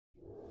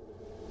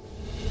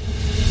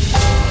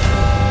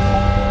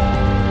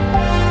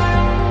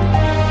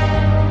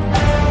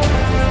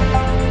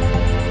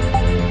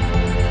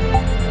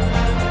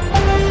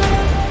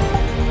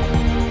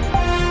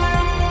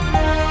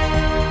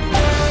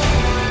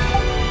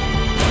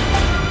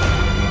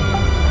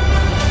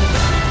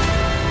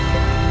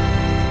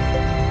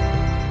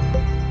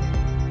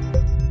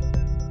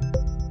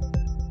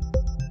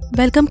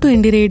Welcome to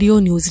Indie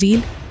Radio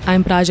Newsreel.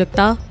 I'm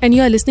Prajakta and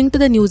you are listening to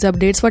the news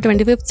updates for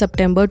 25th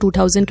September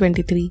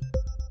 2023.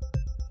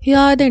 Here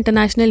are the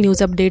international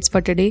news updates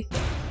for today.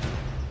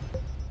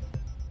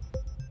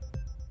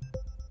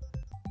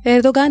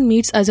 Erdogan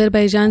meets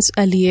Azerbaijan's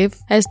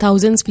Aliyev as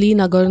thousands flee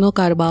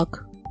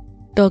Nagorno-Karabakh.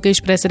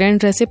 Turkish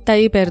President Recep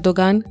Tayyip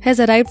Erdogan has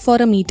arrived for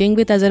a meeting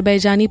with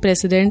Azerbaijani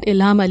President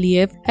Ilham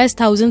Aliyev as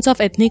thousands of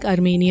ethnic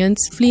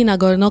Armenians flee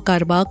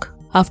Nagorno-Karabakh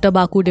after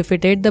Baku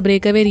defeated the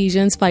breakaway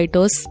region's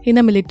fighters in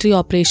a military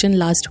operation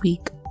last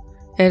week.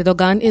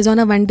 Erdogan is on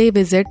a one-day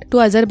visit to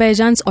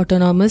Azerbaijan's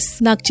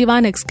autonomous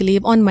Nakhchivan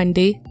exclave on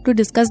Monday to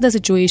discuss the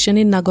situation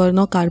in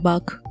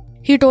Nagorno-Karabakh.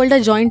 He told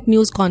a joint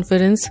news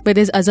conference with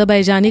his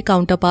Azerbaijani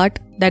counterpart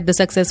that the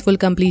successful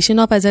completion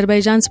of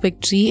Azerbaijan's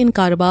victory in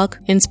Karabakh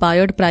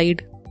inspired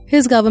pride.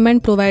 His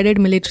government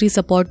provided military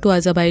support to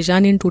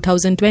Azerbaijan in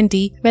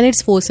 2020 when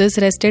its forces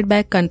wrested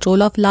back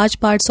control of large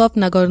parts of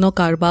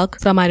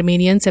Nagorno-Karabakh from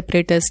Armenian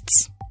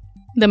separatists.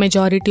 The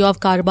majority of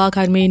Karabakh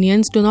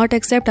Armenians do not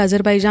accept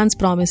Azerbaijan's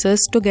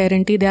promises to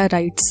guarantee their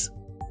rights.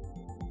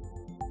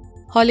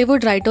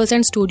 Hollywood writers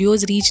and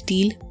studios reached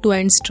deal to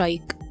end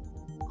strike.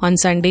 On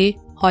Sunday,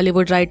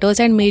 Hollywood writers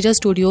and major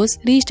studios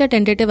reached a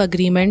tentative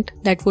agreement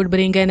that would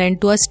bring an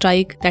end to a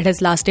strike that has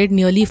lasted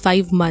nearly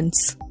 5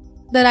 months.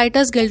 The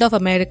Writers Guild of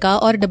America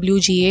or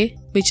WGA,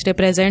 which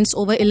represents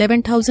over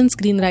 11,000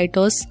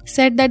 screenwriters,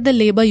 said that the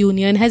labor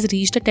union has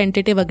reached a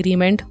tentative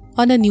agreement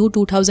on a new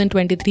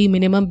 2023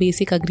 minimum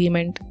basic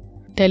agreement.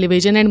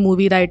 Television and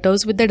movie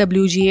writers with the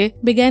WGA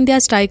began their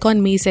strike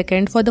on May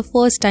 2nd for the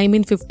first time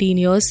in 15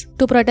 years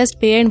to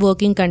protest pay and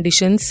working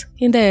conditions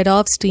in the era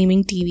of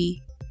streaming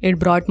TV. It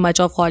brought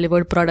much of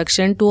Hollywood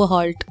production to a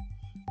halt.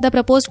 The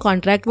proposed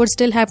contract would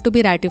still have to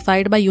be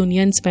ratified by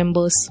union's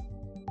members.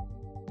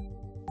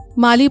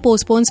 Mali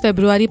postpones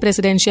February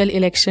presidential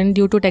election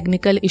due to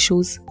technical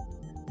issues.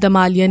 The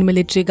Malian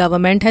military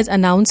government has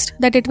announced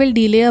that it will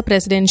delay a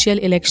presidential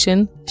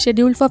election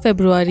scheduled for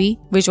February,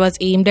 which was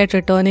aimed at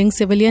returning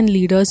civilian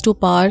leaders to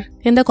power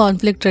in the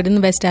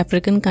conflict-ridden West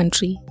African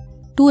country.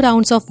 2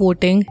 rounds of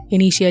voting,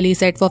 initially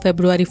set for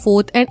February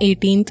 4th and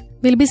 18th,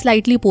 will be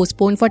slightly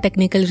postponed for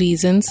technical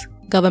reasons,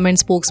 government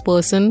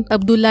spokesperson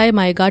Abdoulaye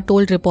Maiga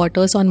told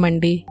reporters on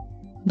Monday.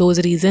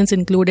 Those reasons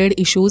included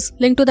issues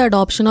linked to the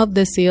adoption of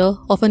this year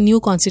of a new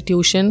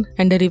constitution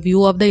and a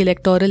review of the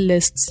electoral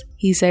lists,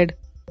 he said.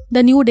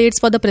 The new dates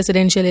for the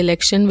presidential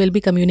election will be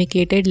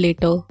communicated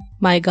later,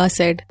 Maiga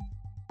said.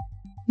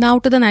 Now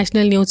to the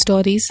national news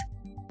stories.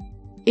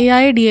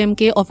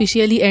 AIADMK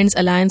officially ends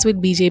alliance with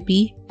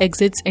BJP,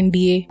 exits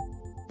NDA.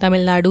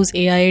 Tamil Nadu's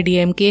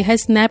AIADMK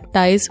has snapped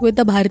ties with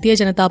the Bharatiya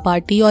Janata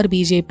Party or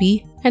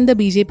BJP and the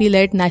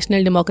BJP-led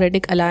National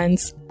Democratic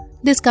Alliance.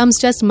 This comes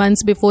just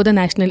months before the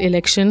national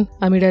election,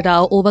 amid a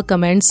row over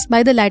comments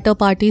by the latter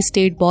party's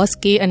state boss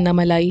K.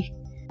 Annamalai.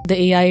 The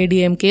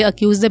AIADMK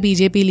accused the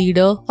BJP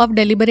leader of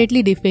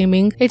deliberately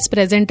defaming its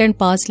present and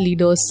past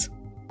leaders.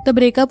 The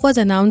breakup was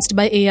announced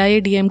by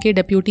AIADMK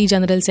Deputy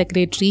General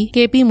Secretary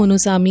K.P.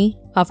 Munusamy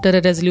after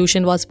a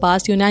resolution was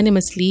passed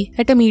unanimously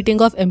at a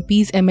meeting of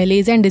MPs,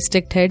 MLAs and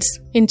district heads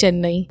in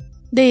Chennai.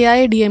 The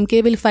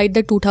AIADMK will fight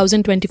the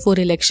 2024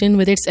 election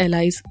with its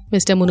allies,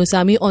 Mr.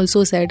 Munusamy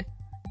also said.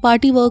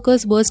 Party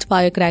workers burst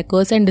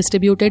firecrackers and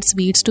distributed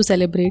sweets to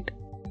celebrate.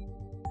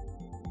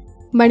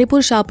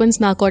 Manipur sharpens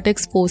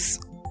narcotics force.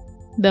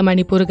 The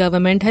Manipur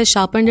government has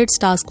sharpened its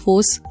task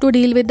force to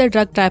deal with the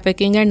drug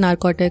trafficking and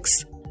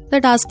narcotics.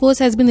 The task force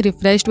has been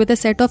refreshed with a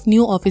set of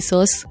new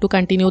officers to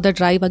continue the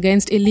drive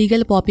against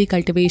illegal poppy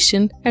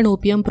cultivation and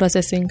opium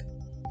processing.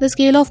 The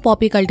scale of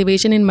poppy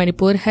cultivation in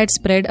Manipur had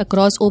spread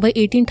across over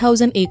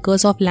 18,000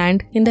 acres of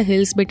land in the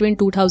hills between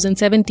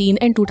 2017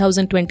 and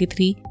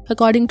 2023,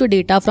 according to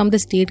data from the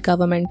state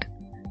government.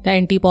 The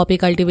anti-poppy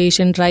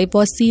cultivation drive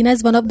was seen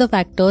as one of the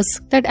factors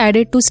that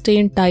added to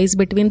strained ties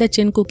between the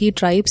Chin-Kuki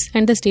tribes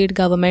and the state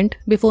government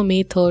before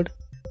May 3rd.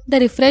 The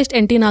refreshed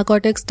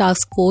Anti-Narcotics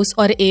Task Force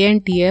or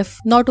ANTF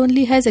not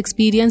only has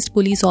experienced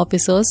police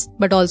officers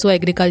but also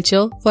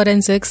agriculture,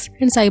 forensics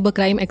and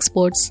cybercrime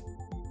experts.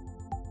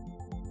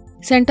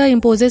 Centre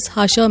imposes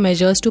harsher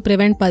measures to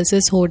prevent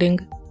pulses hoarding.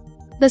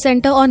 The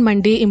centre on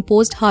Monday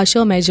imposed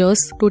harsher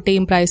measures to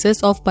tame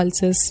prices of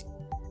pulses.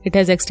 It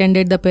has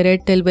extended the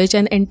period till which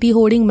an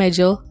anti-hoarding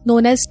measure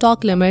known as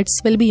stock limits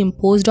will be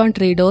imposed on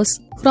traders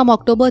from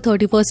October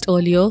 31st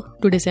earlier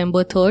to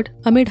December 3rd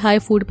amid high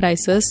food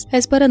prices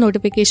as per a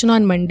notification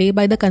on Monday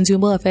by the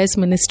Consumer Affairs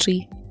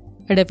Ministry.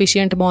 A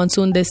deficient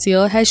monsoon this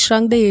year has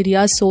shrunk the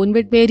areas sown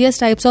with various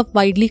types of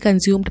widely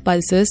consumed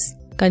pulses,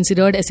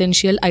 considered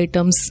essential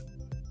items.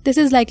 This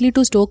is likely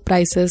to stoke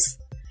prices.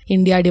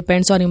 India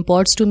depends on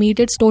imports to meet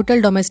its total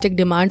domestic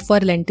demand for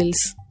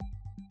lentils.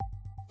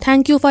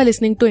 Thank you for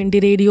listening to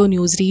Indie Radio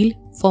Newsreel.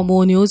 For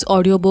more news,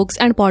 audiobooks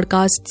and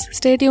podcasts,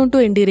 stay tuned to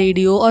Indie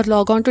Radio or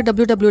log on to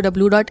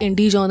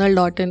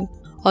www.indiejournal.in.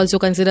 Also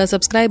consider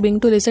subscribing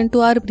to listen to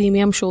our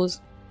premium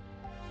shows.